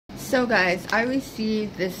So guys, I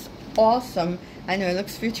received this awesome, I know it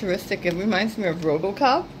looks futuristic, it reminds me of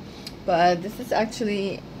RoboCop, but this is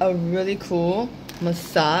actually a really cool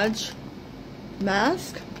massage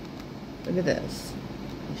mask. Look at this.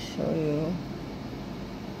 I'll show you.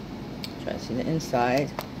 Try to see the inside.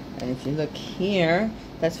 And if you look here,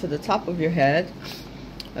 that's for the top of your head.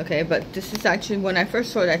 Okay, but this is actually, when I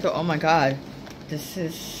first saw it, I thought, oh my god, this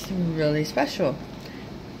is really special.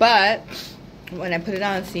 But when I put it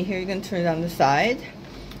on, see here, you can turn it on the side.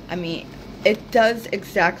 I mean, it does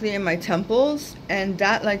exactly in my temples, and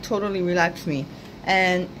that like totally relaxed me.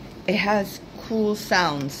 And it has cool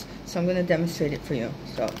sounds, so I'm gonna demonstrate it for you.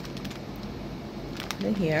 So, put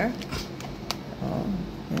it here. Oh,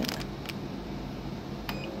 yeah.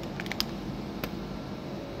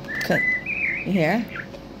 Here,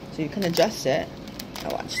 so you can adjust it.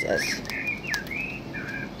 Now watch this.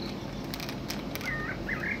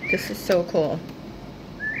 This is so cool.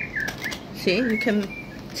 See, you can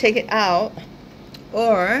take it out,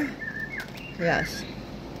 or, yes.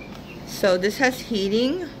 So this has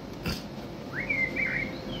heating.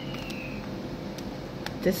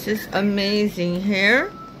 This is amazing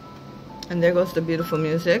here. And there goes the beautiful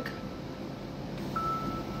music.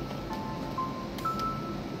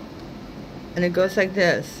 And it goes like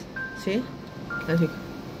this. See? And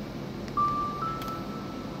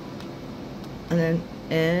then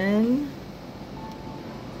in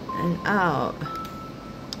and out.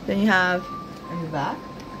 Then you have in the back.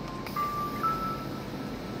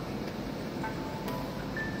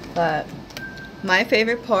 But my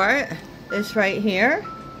favorite part is right here.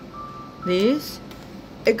 These.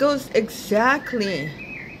 It goes exactly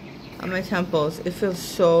on my temples. It feels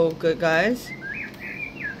so good, guys.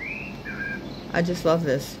 I just love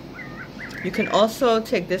this. You can also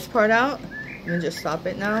take this part out. Let me just stop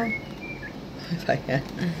it now. If I can.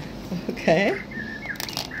 Okay.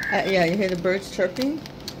 Yeah, you hear the birds chirping?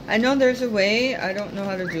 I know there's a way. I don't know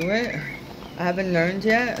how to do it. I haven't learned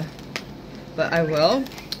yet, but I will.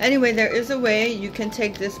 Anyway, there is a way you can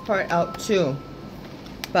take this part out too.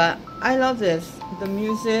 But I love this. The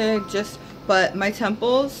music, but my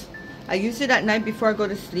temples, I use it at night before I go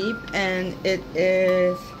to sleep, and it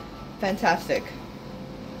is fantastic.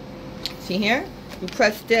 See here? You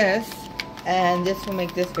press this, and this will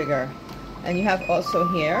make this bigger. And you have also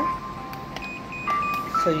here,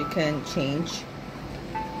 so you can change.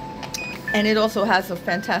 And it also has a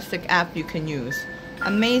fantastic app you can use.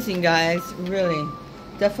 Amazing, guys, really.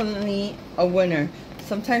 Definitely a winner.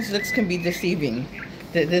 Sometimes looks can be deceiving.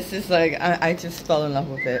 This is like, I just fell in love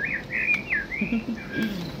with it.